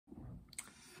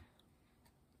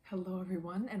Hello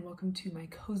everyone, and welcome to my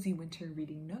cozy winter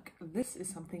reading nook. This is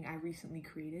something I recently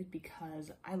created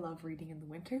because I love reading in the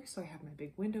winter. So I have my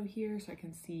big window here so I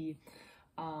can see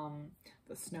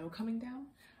the snow coming down.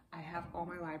 I have all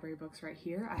my library books right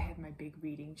here. I have my big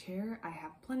reading chair. I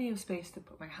have plenty of space to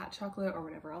put my hot chocolate or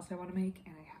whatever else I want to make,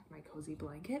 and I have my cozy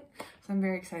blanket. So I'm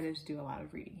very excited to do a lot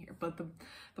of reading here. But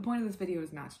the point of this video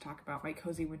is not to talk about my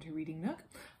cozy winter reading nook,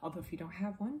 although if you don't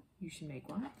have one, you should make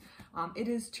one. It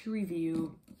is to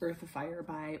review Earth Afire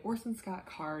by Orson, Scott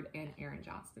Card, and Aaron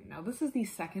Johnston. Now this is the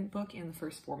second book in the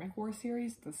first Formic War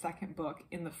series, the second book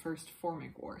in the first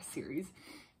Formic War series.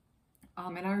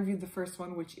 And I reviewed the first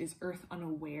one, which is Earth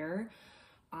Unaware,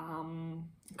 a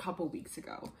couple weeks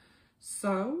ago.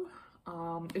 So,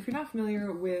 if you're not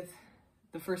familiar with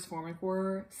the first Formic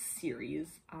War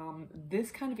series, this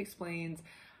kind of explains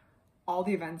all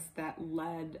the events that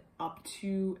led up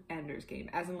to Ender's Game,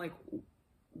 as in like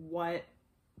what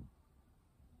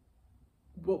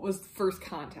was First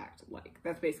Contact like.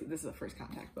 That's basically, this is a First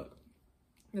Contact book.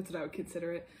 That's what I would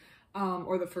consider it,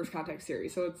 or the First Contact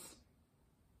series. So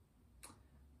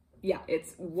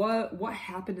it's what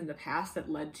happened in the past that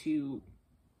led to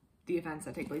the events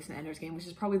that take place in Ender's Game, which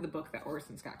is probably the book that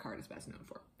Orson Scott Card is best known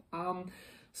for.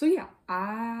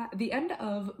 The end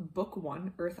of book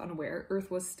one, Earth Unaware, Earth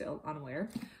was still unaware,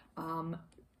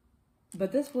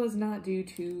 but this was not due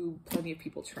to plenty of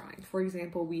people trying. For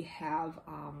example, we have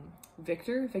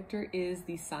Victor. Victor is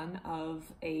the son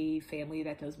of a family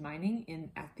that does mining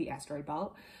at the asteroid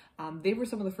belt. They were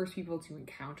some of the first people to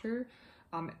encounter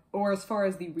or as far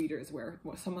as the readers were,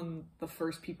 some of the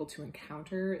first people to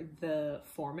encounter the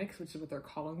Formics, which is what they're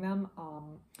calling them,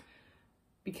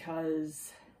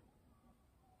 because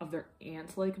of their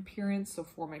ant-like appearance. So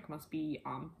Formic must be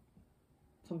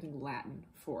something Latin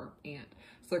for ant.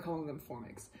 So they're calling them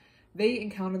Formics. They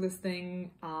encounter this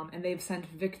thing, and they've sent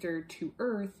Victor to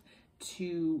Earth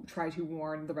to try to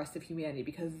warn the rest of humanity,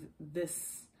 because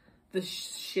the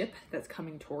ship that's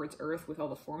coming towards Earth with all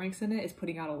the Formics in it is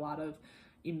putting out a lot of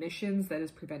emissions that is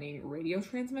preventing radio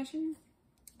transmission.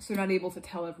 So they're not able to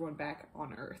tell everyone back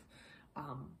on Earth.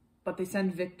 But they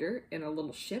send Victor in a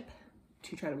little ship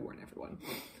to try to warn everyone.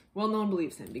 Well, no one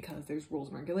believes him because there's rules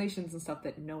and regulations and stuff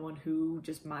that no one who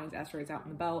just mines asteroids out in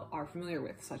the belt are familiar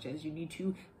with, such as you need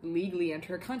to legally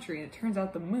enter a country, and it turns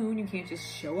out the moon you can't just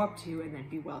show up to and then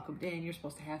be welcomed in. You're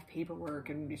supposed to have paperwork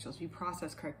and you're supposed to be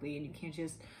processed correctly, and you can't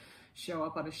just show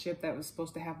up on a ship that was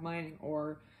supposed to have mining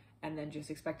and then just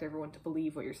expect everyone to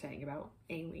believe what you're saying about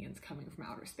aliens coming from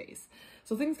outer space.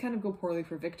 So things kind of go poorly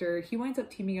for Victor. He winds up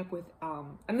teaming up with,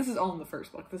 and this is all in the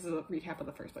first book, this is a recap of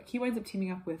the first book. He winds up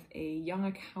teaming up with a young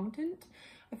accountant,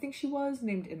 I think she was,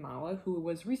 named Imala, who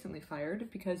was recently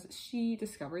fired because she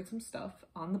discovered some stuff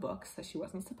on the books that she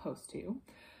wasn't supposed to.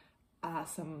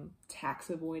 Some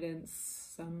tax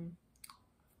avoidance, some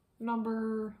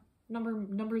numbers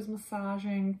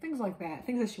massaging, things like that,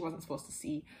 things that she wasn't supposed to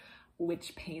see,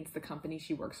 which pains the company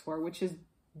she works for, which is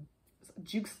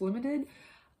Jukes Limited,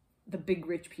 the big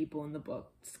rich people in the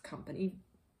book's company.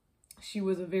 She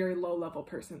was a very low-level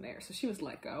person there, so she was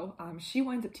let go. She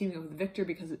winds up teaming up with Victor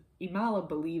because Imala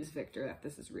believes Victor that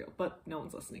this is real, but no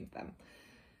one's listening to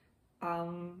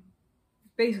them.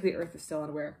 Basically, Earth is still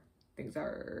unaware. Things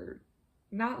are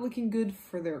not looking good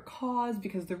for their cause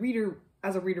because the reader,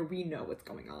 as a reader, we know what's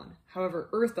going on. However,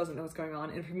 Earth doesn't know what's going on,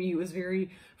 and for me, it was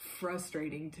very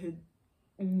frustrating to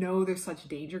know there's such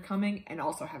danger coming, and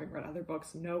also, having read other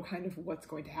books, know kind of what's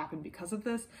going to happen because of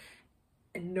this,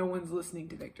 and no one's listening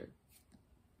to Victor,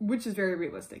 which is very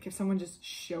realistic. If someone just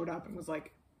showed up and was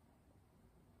like,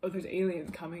 oh, there's aliens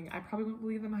coming, I probably wouldn't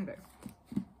believe them either.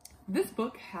 This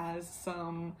book has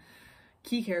some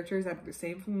key characters that are the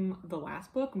same from the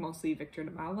last book, mostly Victor and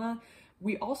Imala.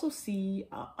 We also see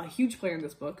a huge player in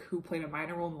this book who played a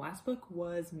minor role in the last book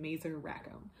was Mazer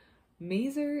Rackham.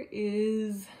 Mazer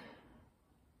is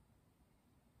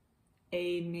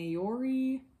a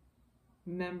Maori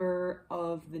member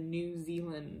of the New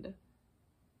Zealand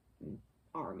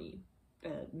army,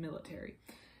 military.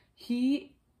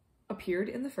 He appeared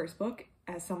in the first book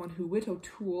as someone who Whit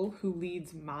O'Toole, who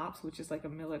leads MOPS, which is like a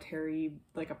military,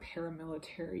 like a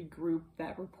paramilitary group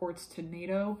that reports to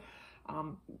NATO.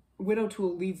 Whit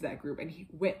O'Toole leads that group, and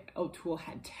Whit O'Toole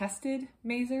had tested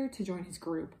Mazer to join his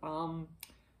group,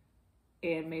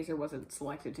 and Mazer wasn't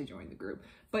selected to join the group,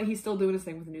 but he's still doing his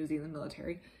thing with the New Zealand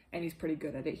military, and he's pretty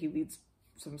good at it. He leads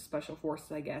some special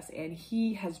forces, I guess, and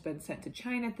he has been sent to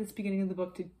China at the beginning of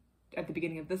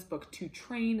this book to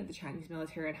train the Chinese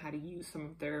military on how to use some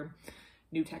of their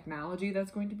new technology that's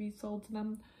going to be sold to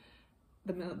them,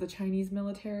 the Chinese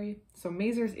military. So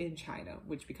Mazer's in China,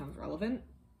 which becomes relevant.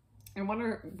 I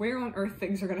wonder where on earth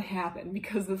things are going to happen,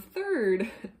 because the third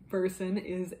person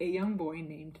is a young boy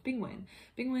named Bingwen.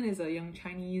 Bingwen is a young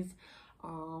Chinese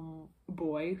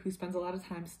boy who spends a lot of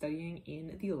time studying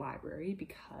in the library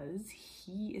because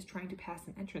he is trying to pass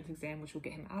an entrance exam which will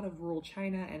get him out of rural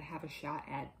China and have a shot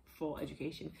at full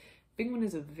education. Bingwen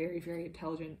is a very, very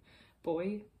intelligent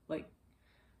boy, like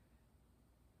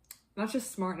not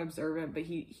just smart and observant, but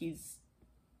he's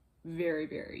very,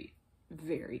 very,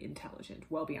 very intelligent,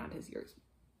 well beyond his years.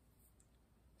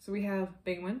 So we have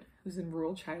Bingwen, who's in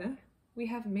rural China. We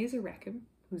have Mazarekim,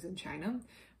 who's in China.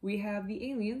 We have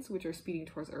the aliens, which are speeding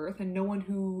towards Earth, and no one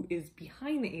who is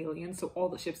behind the aliens, so all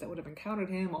the ships that would have encountered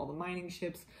him, all the mining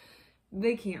ships,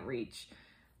 they can't reach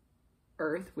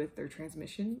Earth with their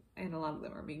transmission, and a lot of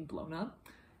them are being blown up.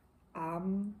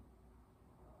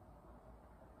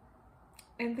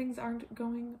 And things aren't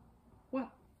going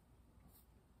well.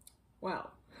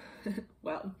 Well.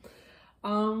 Well.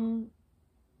 The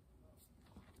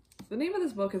name of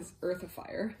this book is Earth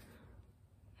Afire.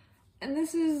 And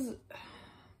this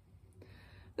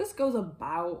goes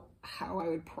about how I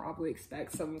would probably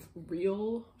expect someone's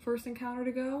real first encounter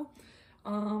to go.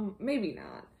 Maybe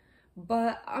not.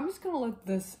 But I'm just gonna let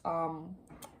this,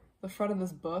 the front of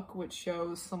this book, which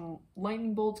shows some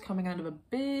lightning bolts coming out of a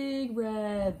big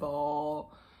red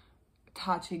ball,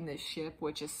 touching this ship,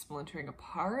 which is splintering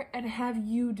apart, and have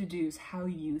you deduce how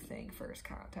you think first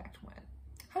contact went.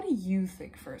 How do you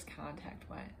think first contact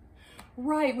went?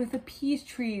 Right, with the peace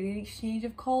treaty, the exchange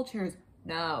of cultures.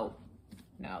 No,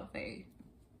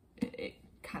 it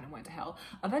kind of went to hell.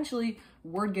 Eventually,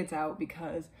 word gets out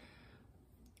because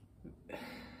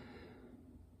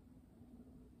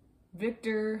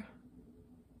Victor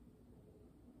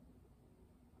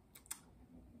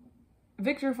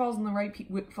falls in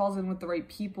with the right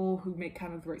people who make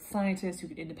kind of the right scientists, who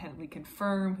could independently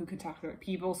confirm, who could talk to the right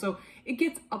people. So it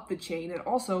gets up the chain, and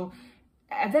also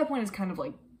at that point it's kind of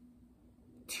like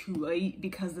too late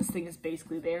because this thing is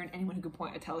basically there, and anyone who can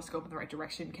point a telescope in the right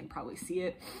direction can probably see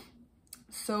it.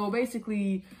 So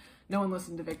basically, no one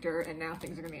listened to Victor, and now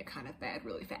things are gonna get kind of bad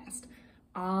really fast.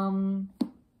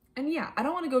 And yeah, I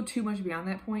don't want to go too much beyond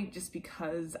that point, just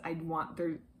because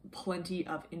there's plenty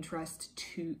of interest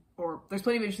there's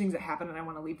plenty of interesting things that happen, and I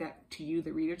want to leave that to you,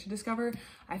 the reader, to discover.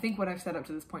 I think what I've set up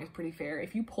to this point is pretty fair.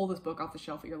 If you pull this book off the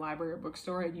shelf at your library or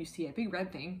bookstore and you see a big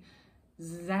red thing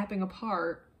zapping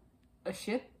apart a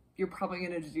ship, you're probably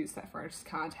going to deduce that first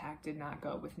contact did not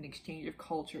go with an exchange of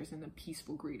cultures and a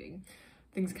peaceful greeting.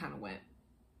 Things kind of went,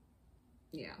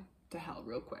 yeah, to hell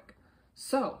real quick.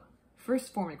 So,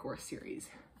 first Formic War series.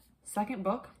 Second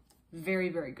book, very,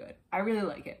 very good. I really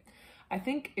like it. I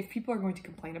think if people are going to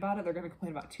complain about it, they're going to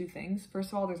complain about two things. First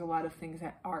of all, there's a lot of things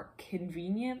that are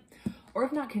convenient, or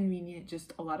if not convenient,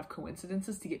 just a lot of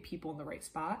coincidences to get people in the right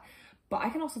spot. But I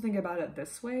can also think about it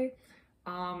this way.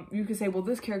 You could say, well,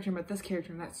 this character met this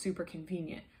character, and that's super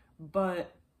convenient.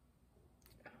 But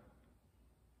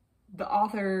the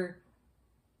author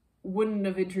wouldn't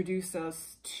have introduced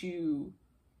us to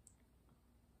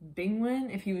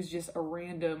Bingwen if he was just a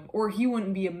random, or he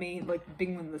wouldn't be a main, like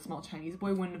Bingwen, the small Chinese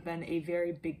boy, wouldn't have been a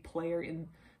very big player in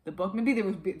the book. Maybe there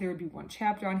would be one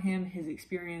chapter on him, his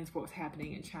experience, what was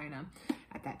happening in China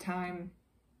at that time,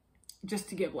 just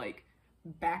to give like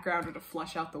background or to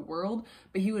flesh out the world,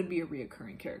 but he would be a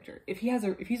reoccurring character. If he's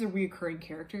a reoccurring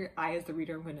character, I as the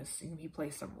reader am going to assume he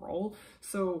plays some role.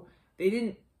 So they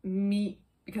didn't meet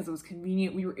because it was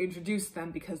convenient. We were introduced to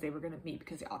them because they were going to meet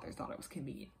because the authors thought it was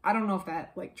convenient. I don't know if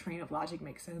that like train of logic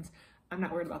makes sense. I'm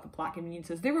not worried about the plot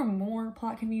conveniences. There were more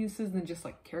plot conveniences than just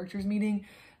like characters meeting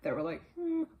that were like,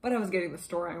 but I was getting the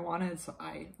story I wanted, so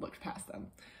I looked past them.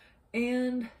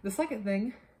 And the second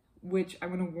thing, which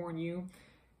I'm going to warn you,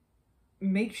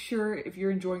 make sure if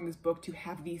you're enjoying this book to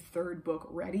have the third book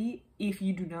ready. If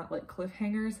you do not like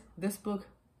cliffhangers, this book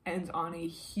ends on a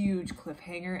huge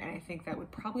cliffhanger, and I think that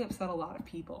would probably upset a lot of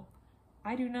people.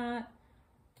 I do not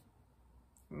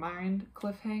mind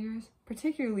cliffhangers,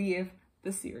 particularly if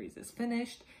the series is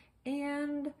finished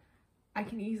and I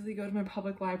can easily go to my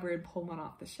public library and pull one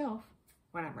off the shelf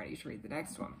when I'm ready to read the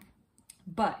next one.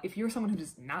 But if you're someone who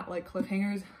does not like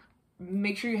cliffhangers,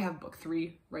 make sure you have book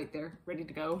 3 right there, ready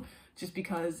to go, just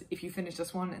because if you finish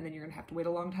this one and then you're gonna have to wait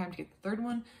a long time to get the third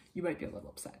one, you might be a little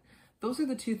upset. Those are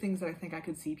the two things that I think I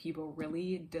could see people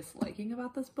really disliking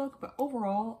about this book, but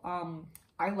overall,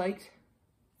 I liked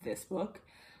this book.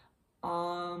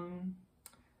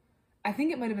 I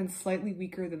think it might have been slightly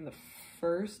weaker than the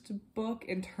first book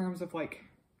in terms of like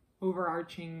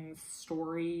overarching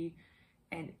story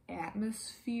and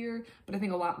atmosphere, but I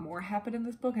think a lot more happened in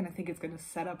this book, and I think it's going to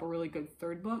set up a really good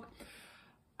third book.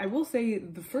 I will say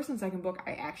the first and second book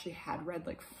I actually had read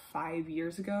like 5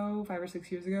 or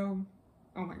 6 years ago.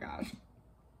 Oh my gosh.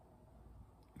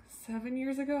 7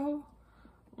 years ago?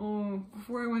 Oh,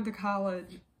 before I went to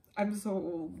college. I'm so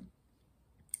old.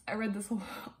 I read this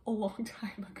a long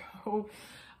time ago.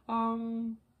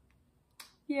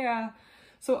 Yeah.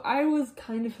 So I was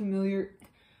kind of familiar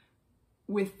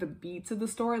with the beats of the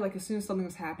story. Like as soon as something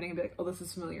was happening, I'd be like, oh, this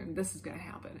is familiar and this is gonna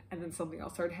happen. And then something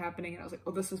else started happening and I was like,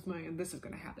 oh, this is familiar and this is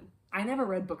gonna happen. I never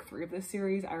read book 3 of this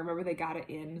series. I remember they got it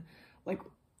in like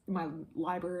my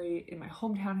library in my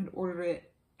hometown had ordered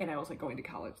it, and I was like going to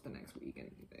college the next week,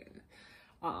 and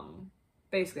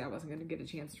basically I wasn't gonna get a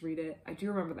chance to read it. I do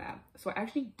remember that. So I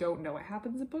actually don't know what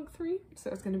happens in book 3,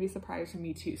 so it's gonna be a surprise for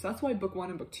me too. So that's why book 1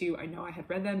 and book 2, I know I had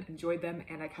read them, enjoyed them,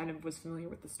 and I kind of was familiar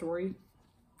with the story.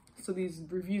 So these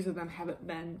reviews of them haven't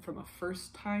been from a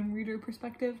first time reader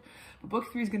perspective, but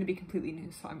book 3 is gonna be completely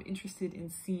new, so I'm interested in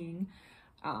seeing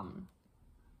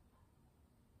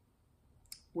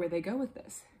where they go with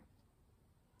this.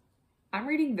 I'm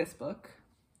reading this book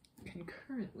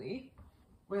concurrently.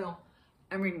 Well,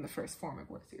 I'm reading the first Formic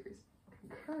War series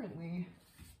concurrently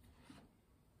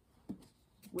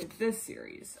with this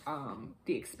series,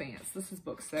 The Expanse. This is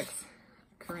book 6.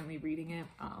 Currently reading it.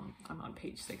 I'm on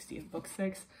page 60 of book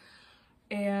 6.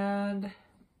 And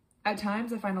at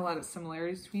times I find a lot of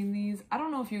similarities between these. I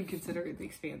don't know if you would consider The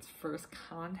Expanse first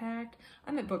contact.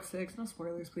 I'm at book 6, no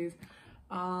spoilers please.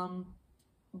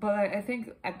 But I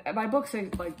think by book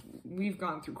 6, like, we've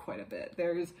gone through quite a bit.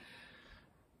 There's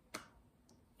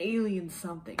alien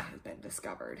something has been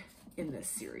discovered in this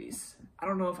series. I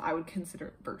don't know if I would consider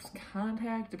it first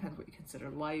contact, depends what you consider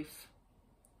life.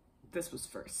 This was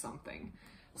first something.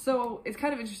 So it's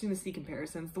kind of interesting to see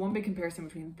comparisons. The one big comparison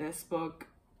between this book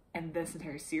and this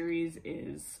entire series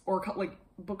is, or like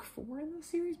book 4 in the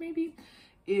series maybe,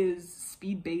 is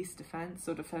speed-based defense.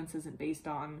 So defense isn't based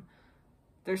on,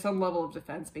 there's some level of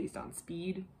defense based on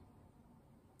speed.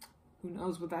 Who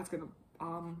knows what that's gonna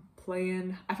play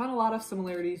in. I found a lot of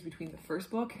similarities between the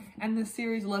first book and this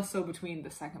series, less so between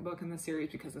the second book and the series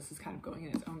because this is kind of going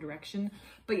in its own direction.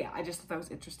 But yeah, I just thought that was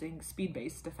interesting.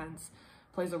 Speed-based defense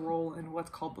plays a role in what's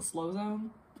called the slow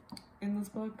zone in this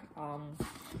book.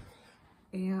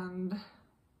 And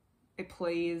it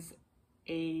plays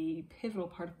a pivotal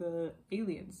part of the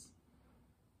aliens'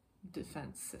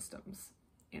 defense systems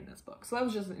in this book. So that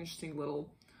was just an interesting little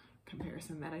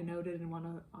comparison that I noted and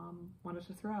wanted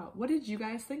to throw out. What did you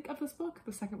guys think of this book,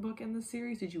 the second book in this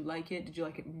series? Did you like it? Did you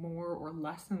like it more or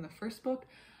less than the first book?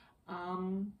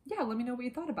 Yeah, let me know what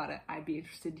you thought about it. I'd be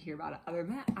interested to hear about it. Other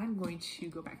than that, I'm going to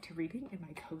go back to reading in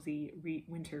my cozy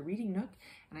winter reading nook,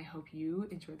 and I hope you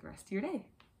enjoy the rest of your day.